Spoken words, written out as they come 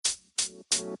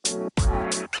Good morning.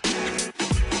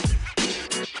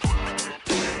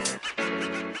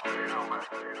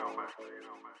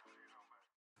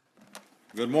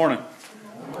 Good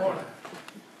morning.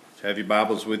 Have your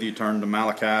Bibles with you. Turn to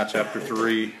Malachi chapter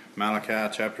 3.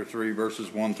 Malachi chapter 3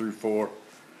 verses 1 through 4.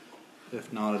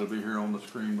 If not, it'll be here on the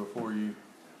screen before you.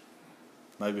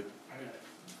 Maybe.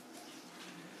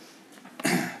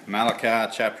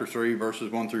 Malachi chapter 3 verses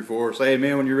 1 through 4. Say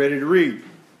amen when you're ready to read.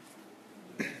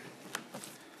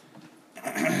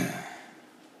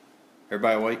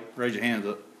 Everybody awake? Raise your hands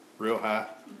up real high.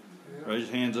 Raise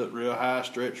your hands up real high.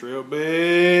 Stretch real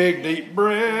big. Deep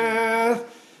breath.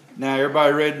 Now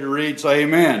everybody ready to read? Say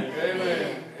amen.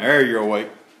 Amen. There you're awake.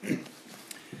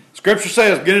 Scripture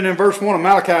says, beginning in verse 1 of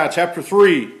Malachi chapter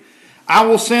 3, I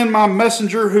will send my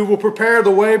messenger who will prepare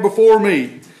the way before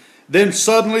me. Then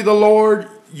suddenly the Lord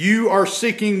you are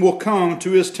seeking will come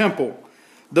to his temple.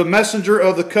 The messenger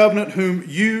of the covenant whom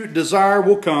you desire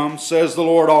will come, says the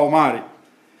Lord Almighty.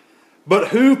 But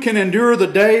who can endure the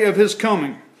day of his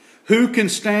coming? Who can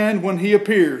stand when he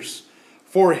appears?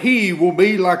 For he will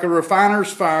be like a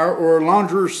refiner's fire or a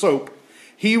launderer's soap.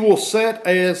 He will set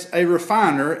as a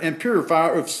refiner and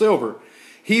purifier of silver.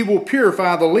 He will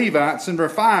purify the Levites and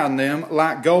refine them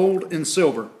like gold and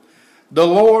silver.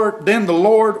 Then the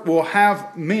Lord will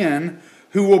have men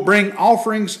who will bring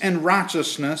offerings in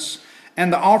righteousness,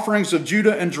 and the offerings of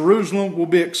Judah and Jerusalem will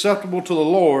be acceptable to the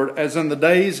Lord as in the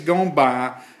days gone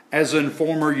by, as in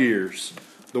former years.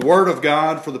 The word of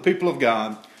God for the people of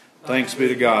God. Thanks be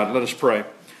to God. Let us pray.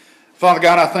 Father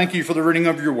God, I thank you for the reading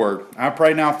of your word. I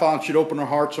pray now, Father, that you'd open our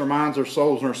hearts, our minds, our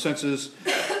souls, and our senses,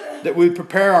 that we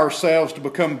prepare ourselves to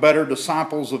become better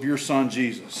disciples of your Son,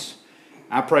 Jesus.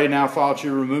 I pray now, Father, that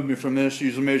you remove me from this,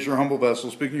 use me as your humble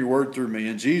vessel, speaking your word through me.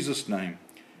 In Jesus' name,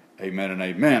 amen and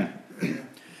amen.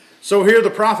 So here the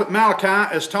prophet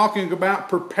Malachi is talking about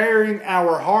preparing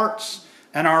our hearts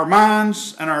and our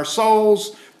minds and our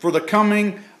souls for the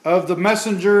coming of the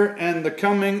messenger and the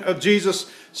coming of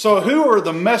Jesus. So who are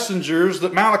the messengers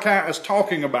that Malachi is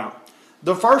talking about?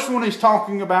 The first one he's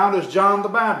talking about is John the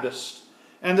Baptist.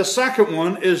 And the second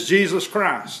one is Jesus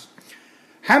Christ.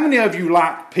 How many of you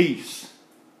like peace?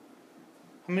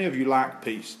 How many of you like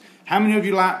peace? How many of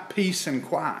you like peace and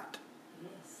quiet?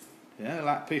 Yeah,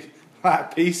 like peace.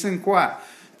 Like peace and quiet.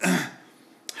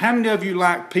 How many of you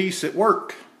like peace at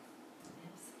work?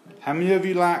 How many of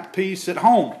you like peace at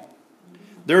home?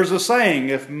 There's a saying,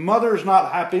 if mother's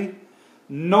not happy,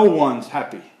 no one's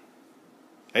happy.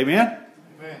 Amen?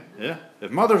 Amen. Yeah.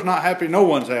 If mother's not happy, no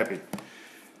one's happy.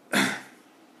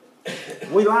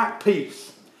 We like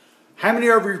peace. How many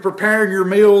of you are preparing your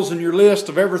meals and your list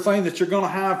of everything that you're going to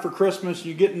have for Christmas?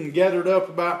 You're getting gathered up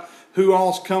about who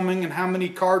all's coming and how many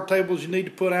card tables you need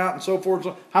to put out and so forth.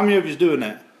 How many of you is doing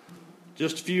that?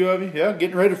 Just a few of you? Yeah,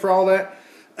 getting ready for all that.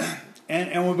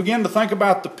 And we begin to think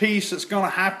about the peace that's going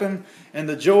to happen and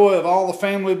the joy of all the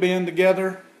family being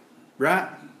together, right?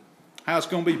 How it's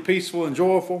going to be peaceful and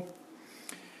joyful.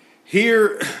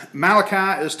 Here,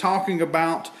 Malachi is talking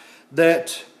about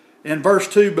that in verse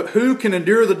 2, but who can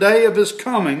endure the day of his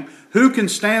coming? Who can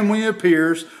stand when he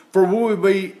appears? For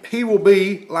he will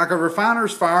be like a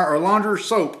refiner's fire or a launderer's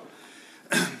soap.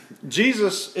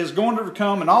 Jesus is going to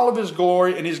come in all of his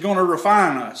glory, and he's going to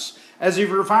refine us, as he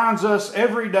refines us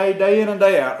every day, day in and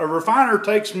day out. A refiner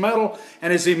takes metal,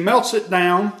 and as he melts it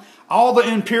down, all the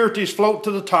impurities float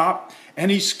to the top,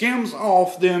 and he skims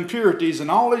off the impurities,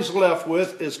 and all he's left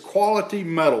with is quality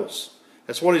metals.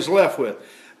 That's what he's left with.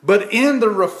 But in the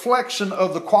reflection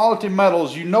of the quality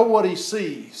metals, you know what he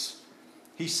sees.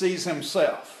 He sees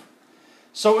himself.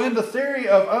 So in the theory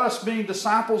of us being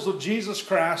disciples of Jesus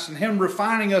Christ and him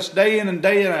refining us day in and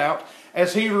day out,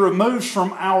 as he removes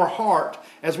from our heart,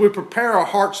 as we prepare our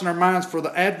hearts and our minds for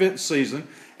the Advent season,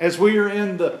 as we are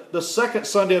in the second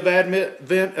Sunday of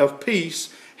Advent of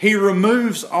peace, he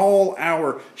removes all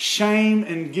our shame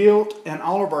and guilt and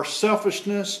all of our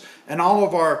selfishness and all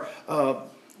of our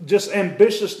just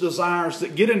ambitious desires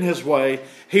that get in his way.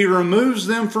 He removes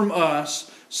them from us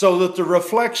so that the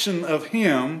reflection of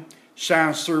him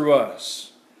shines through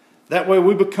us. That way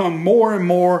we become more and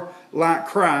more like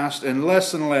Christ and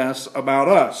less about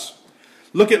us.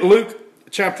 Look at Luke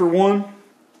chapter 1.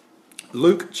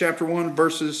 Luke chapter 1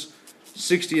 verses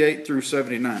 68 through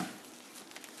 79.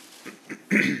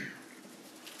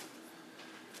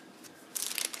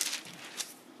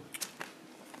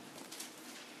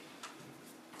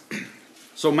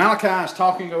 So Malachi is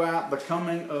talking about the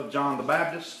coming of John the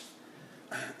Baptist.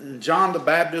 John the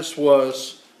Baptist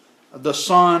was the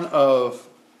son of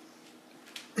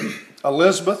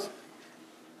Elizabeth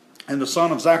and the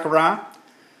son of Zechariah.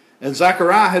 And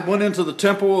Zechariah had went into the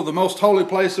temple of the most holy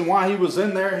place, and while he was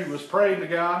in there, he was praying to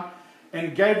God,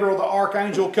 and Gabriel the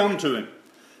archangel come to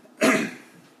him.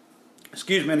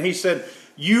 Excuse me, and he said,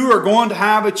 you are going to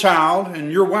have a child,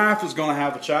 and your wife is going to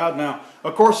have a child. Now,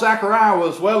 of course, Zechariah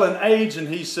was well in age, and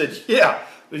he said, yeah,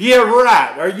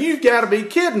 right. Or you've got to be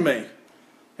kidding me.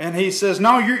 And he says,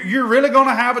 no, you're really going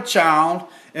to have a child,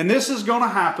 and this is going to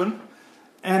happen.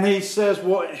 And he says,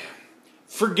 well,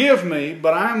 forgive me,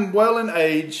 but I'm well in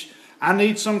age. I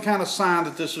need some kind of sign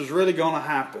that this is really going to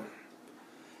happen.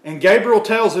 And Gabriel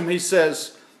tells him, he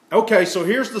says, okay, so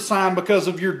here's the sign. Because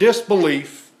of your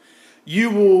disbelief,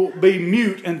 you will be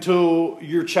mute until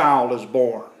your child is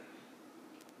born.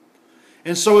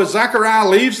 And so as Zechariah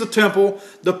leaves the temple,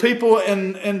 the people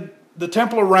in the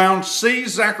temple around see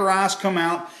Zacharias come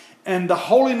out and the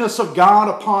holiness of God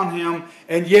upon him,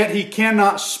 and yet he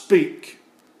cannot speak.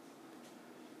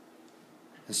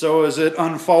 And so as it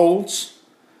unfolds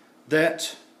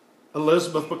that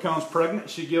Elizabeth becomes pregnant,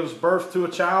 she gives birth to a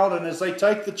child, and as they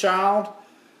take the child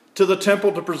to the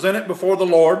temple to present it before the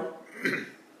Lord,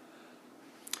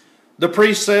 the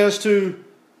priest says to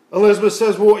Elizabeth,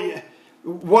 says, well,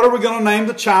 what are we going to name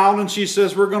the child? And she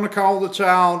says, we're going to call the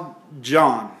child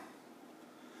John.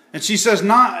 And she says,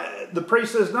 the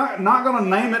priest says, not going to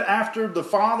name it after the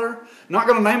father, not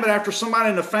going to name it after somebody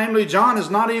in the family. John is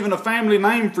not even a family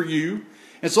name for you.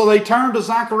 And so they turn to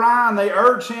Zechariah and they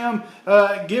urge him,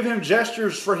 give him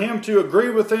gestures for him to agree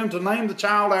with them to name the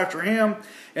child after him.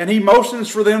 And he motions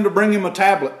for them to bring him a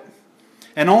tablet.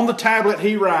 And on the tablet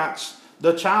he writes,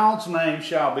 the child's name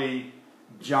shall be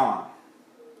John.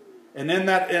 And in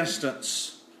that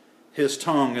instance, his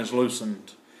tongue is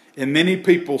loosened. And many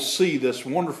people see this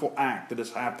wonderful act that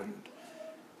has happened.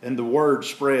 And the word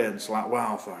spreads like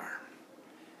wildfire.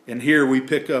 And here we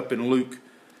pick up in Luke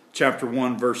chapter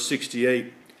 1, verse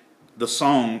 68, the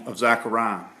song of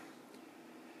Zechariah.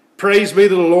 Praise be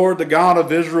to the Lord, the God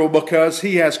of Israel, because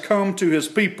he has come to his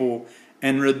people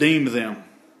and redeemed them.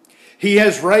 He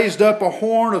has raised up a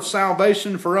horn of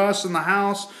salvation for us in the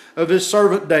house of his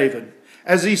servant David,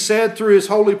 as he said through his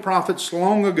holy prophets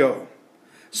long ago,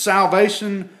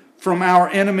 salvation from our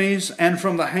enemies and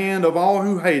from the hand of all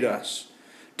who hate us,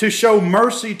 to show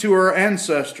mercy to our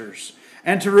ancestors,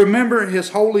 and to remember his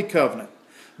holy covenant,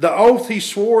 the oath he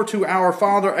swore to our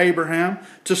father Abraham,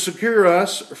 to secure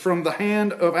us from the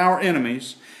hand of our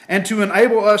enemies, and to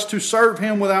enable us to serve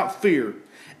him without fear,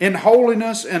 in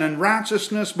holiness and in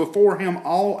righteousness before him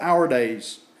all our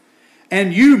days.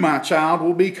 And you, my child,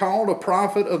 will be called a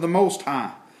prophet of the Most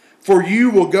High, for you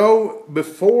will go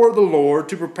before the Lord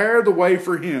to prepare the way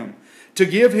for him, to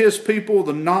give his people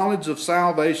the knowledge of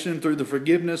salvation through the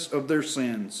forgiveness of their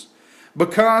sins,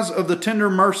 because of the tender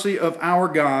mercy of our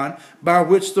God, by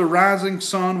which the rising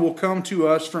sun will come to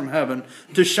us from heaven,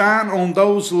 to shine on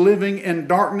those living in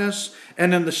darkness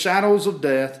and in the shadows of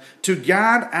death, to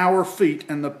guide our feet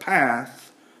in the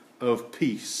path of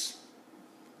peace.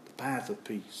 The path of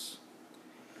peace.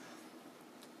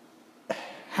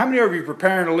 How many of you are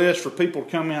preparing a list for people to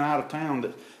come in out of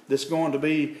town that's going to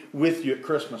be with you at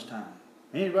Christmas time?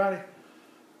 Anybody?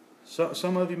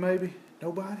 Some of you maybe?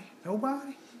 Nobody?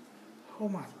 Nobody? Oh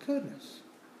my goodness.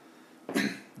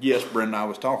 Yes, Brenda, I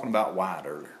was talking about Wyatt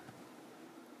earlier.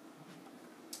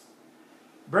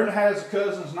 Brenda has a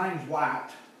cousin, his name's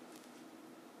Wyatt.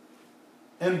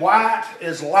 And Wyatt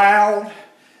is loud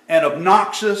and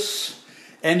obnoxious,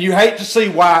 and you hate to see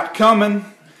Wyatt coming.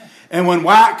 And when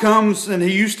Wyatt comes, and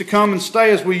he used to come and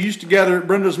stay as we used to gather at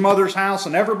Brenda's mother's house,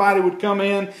 and everybody would come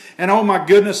in, and oh my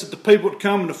goodness, that the people would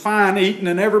come to find eating,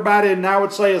 and everybody, and I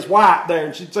would say, is Wyatt there?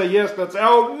 And she'd say, yes, but I'd say,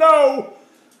 oh no,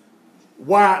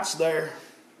 Wyatt's there.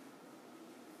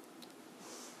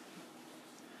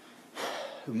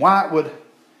 And Wyatt would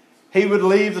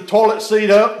leave the toilet seat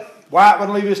up. Wyatt would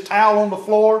leave his towel on the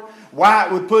floor.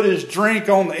 Wyatt would put his drink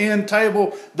on the end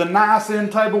table, the nice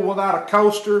end table without a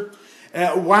coaster.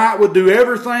 Wyatt would do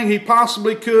everything he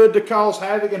possibly could to cause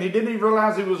havoc, and he didn't even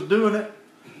realize he was doing it.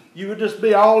 You would just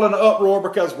be all in an uproar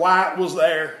because Wyatt was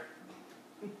there.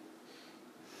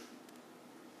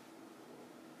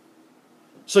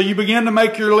 So you begin to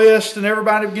make your list, and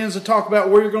everybody begins to talk about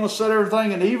where you're going to set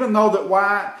everything. And even though that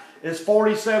Wyatt is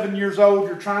 47 years old,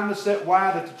 you're trying to set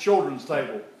Wyatt at the children's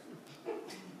table.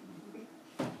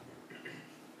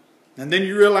 And then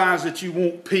you realize that you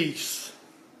want peace.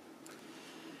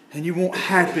 And you want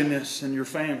happiness in your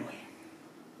family.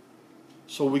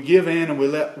 So we give in and we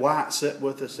let Wyatt sit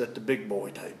with us at the big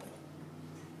boy table.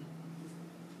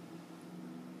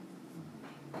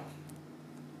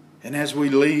 And as we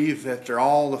leave, after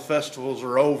all the festivals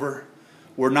are over,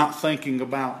 we're not thinking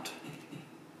about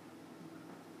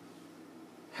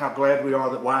how glad we are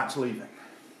that White's leaving.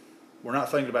 We're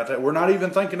not thinking about that. We're not even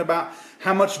thinking about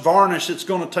how much varnish it's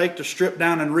going to take to strip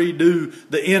down and redo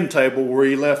the end table where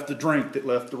he left the drink that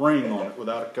left the ring on it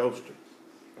without a coaster.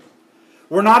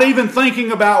 We're not even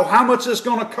thinking about how much it's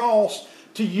going to cost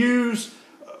to use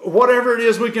whatever it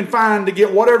is we can find to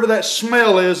get whatever that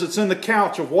smell is that's in the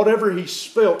couch of whatever he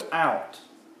spilt out.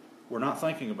 We're not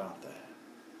thinking about that.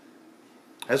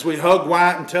 As we hug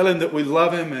White and tell him that we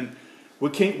love him and we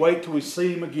can't wait till we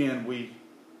see him again, we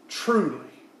truly,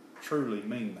 truly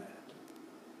mean that.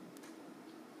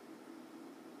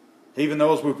 Even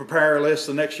though as we prepare our list,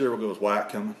 the next year we'll go, is White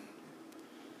coming?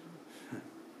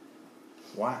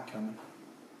 White coming?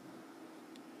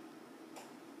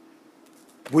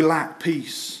 We lack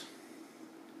peace.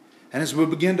 And as we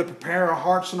begin to prepare our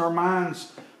hearts and our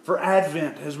minds for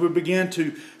Advent, as we begin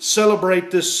to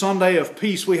celebrate this Sunday of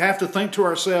peace, we have to think to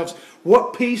ourselves,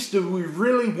 what peace do we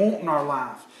really want in our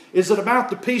life? Is it about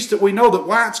the peace that we know that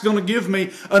White's going to give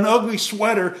me an ugly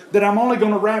sweater that I'm only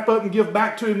going to wrap up and give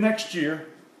back to him next year?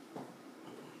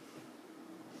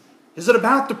 Is it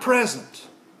about the present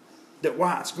that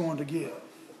White's going to give?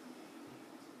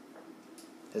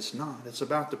 It's not. It's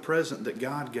about the present that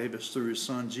God gave us through His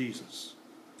Son Jesus.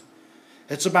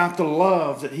 It's about the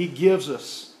love that He gives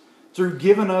us through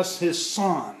giving us His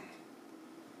Son.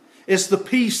 It's the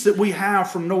peace that we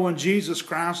have from knowing Jesus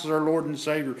Christ as our Lord and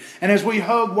Savior. And as we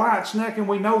hug White's neck and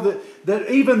we know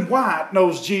that even White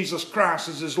knows Jesus Christ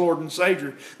as his Lord and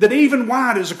Savior, that even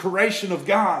White is a creation of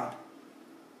God,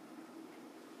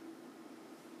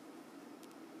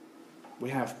 we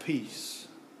have peace.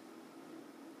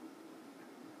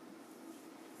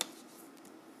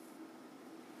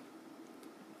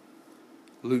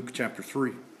 Luke chapter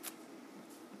 3,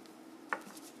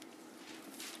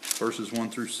 verses 1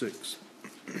 through 6.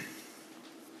 And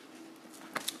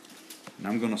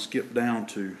I'm going to skip down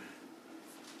to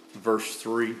verse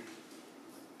 3.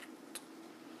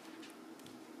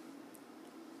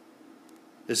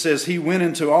 It says, He went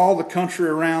into all the country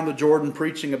around the Jordan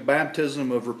preaching a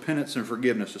baptism of repentance and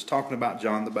forgiveness. It's talking about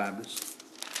John the Baptist.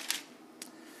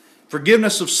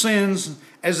 Forgiveness of sins,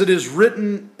 as it is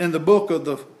written in the book of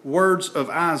the words of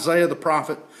Isaiah the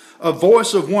prophet, a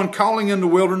voice of one calling in the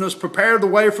wilderness, prepare the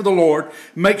way for the Lord,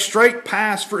 make straight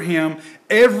paths for Him.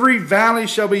 Every valley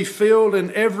shall be filled,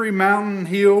 and every mountain and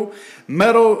hill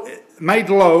made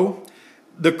low.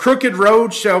 The crooked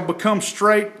road shall become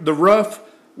straight, the rough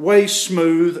way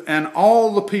smooth, and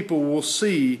all the people will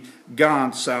see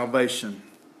God's salvation.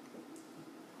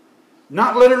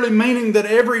 Not literally meaning that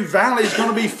every valley is going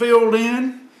to be filled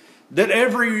in, that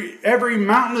every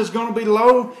mountain is going to be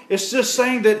low. It's just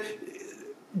saying that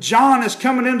John is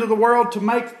coming into the world to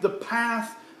make the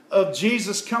path of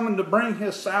Jesus coming to bring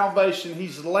His salvation.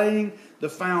 He's laying the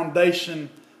foundation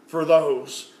for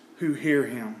those who hear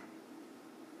Him.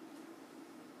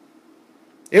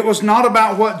 It was not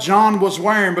about what John was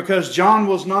wearing, because John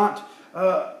was not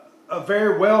a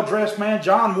very well-dressed man.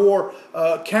 John wore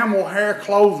camel hair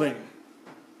clothing.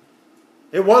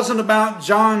 It wasn't about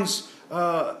John's...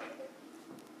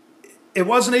 It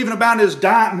wasn't even about his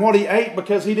diet and what he ate,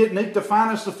 because he didn't eat the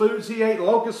finest of foods. He ate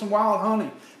locusts and wild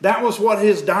honey. That was what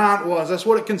his diet was. That's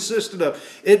what it consisted of.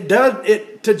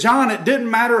 To John, it didn't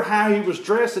matter how he was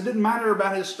dressed. It didn't matter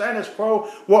about his status quo.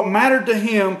 What mattered to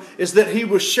him is that he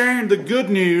was sharing the good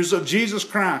news of Jesus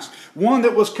Christ. One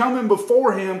that was coming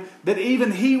before him, that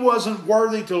even he wasn't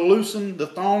worthy to loosen the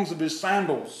thongs of his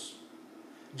sandals.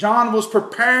 John was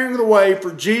preparing the way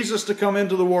for Jesus to come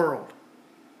into the world,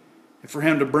 and for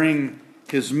Him to bring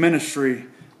His ministry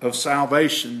of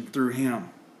salvation through Him.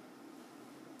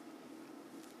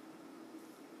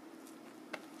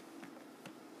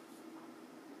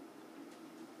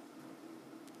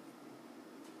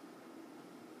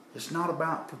 It's not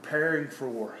about preparing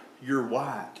for your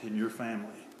White and your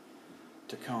family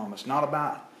to come. It's not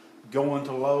about going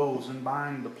to Lowe's and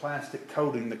buying the plastic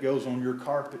coating that goes on your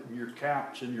carpet and your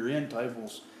couch and your end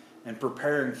tables and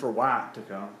preparing for White to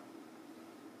come.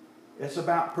 It's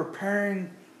about preparing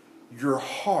your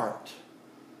heart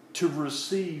to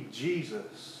receive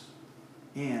Jesus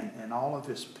in all of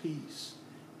His peace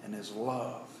and His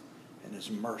love and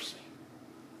His mercy.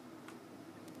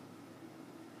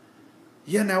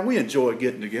 Yeah, now we enjoy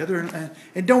getting together,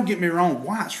 and don't get me wrong,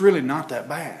 White's really not that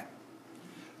bad.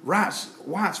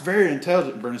 White's very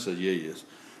intelligent. Bernie says, yeah, he is.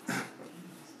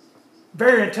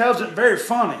 Very intelligent, very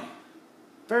funny.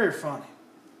 Very funny.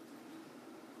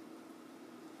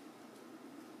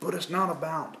 But it's not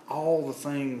about all the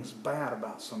things bad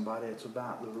about somebody. It's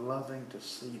about loving to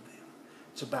see them.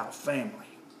 It's about family.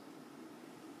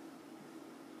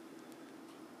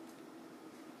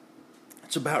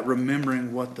 It's about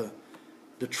remembering what the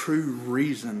the true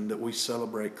reason that we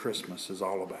celebrate Christmas is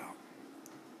all about.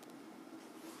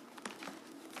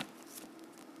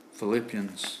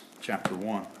 Philippians chapter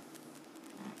 1,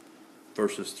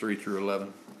 verses 3 through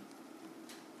 11.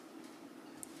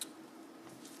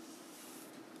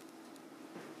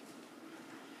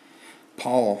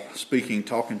 Paul speaking,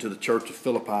 talking to the church of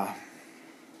Philippi,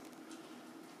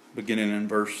 beginning in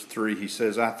verse 3, he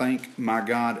says, I thank my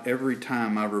God every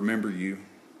time I remember you.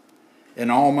 In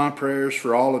all my prayers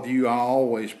for all of you, I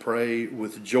always pray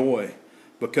with joy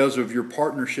because of your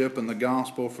partnership in the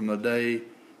gospel from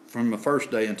the first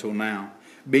day until now,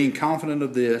 being confident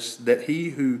of this, that he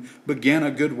who began a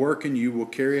good work in you will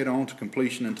carry it on to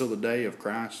completion until the day of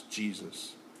Christ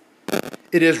Jesus.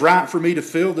 It is right for me to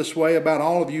feel this way about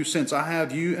all of you, since I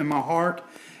have you in my heart,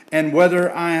 and whether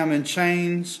I am in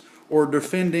chains or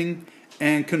defending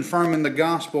and confirming the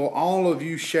gospel, all of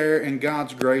you share in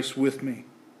God's grace with me.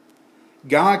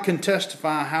 God can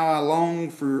testify how I long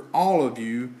for all of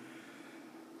you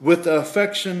with the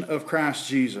affection of Christ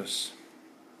Jesus.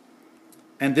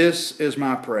 And this is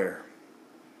my prayer,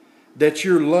 that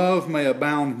your love may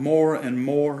abound more and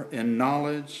more in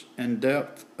knowledge and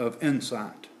depth of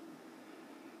insight,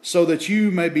 so that you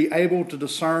may be able to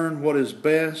discern what is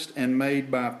best and may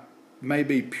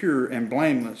be pure and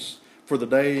blameless for the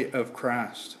day of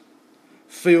Christ,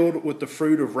 filled with the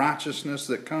fruit of righteousness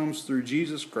that comes through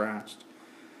Jesus Christ,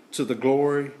 to the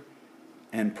glory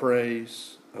and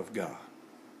praise of God.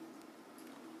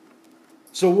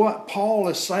 So what Paul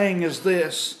is saying is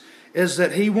this, is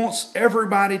that he wants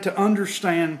everybody to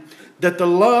understand that the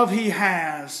love he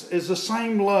has is the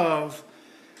same love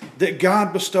that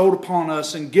God bestowed upon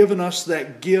us and given us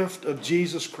that gift of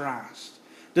Jesus Christ.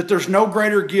 That there's no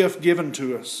greater gift given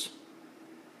to us.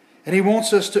 And he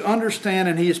wants us to understand,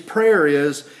 and his prayer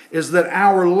is that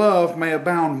our love may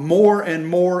abound more and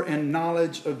more in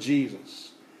knowledge of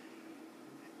Jesus.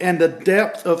 And the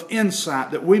depth of insight,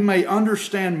 that we may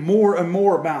understand more and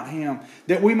more about him.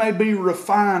 That we may be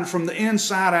refined from the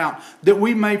inside out. That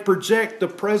we may project the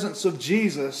presence of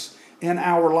Jesus in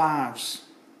our lives.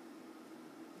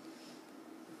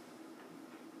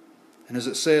 And as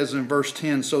it says in verse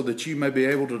 10, so that you may be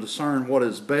able to discern what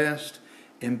is best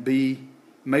and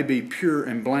may be pure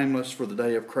and blameless for the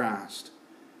day of Christ.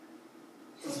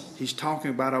 He's talking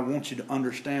about, I want you to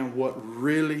understand what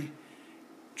really,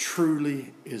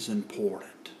 truly is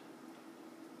important.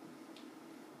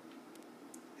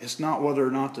 It's not whether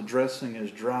or not the dressing is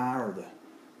dry or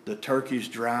the turkey's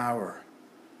dry or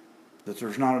that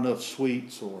there's not enough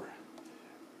sweets or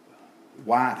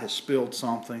Wyatt has spilled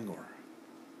something or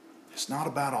it's not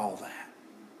about all that.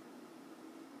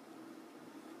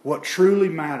 What truly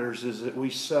matters is that we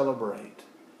celebrate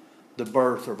the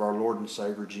birth of our Lord and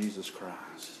Savior Jesus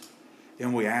Christ.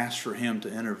 And we ask for him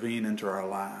to intervene into our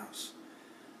lives,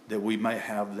 that we may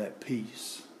have that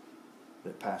peace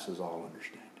that passes all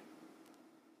understanding.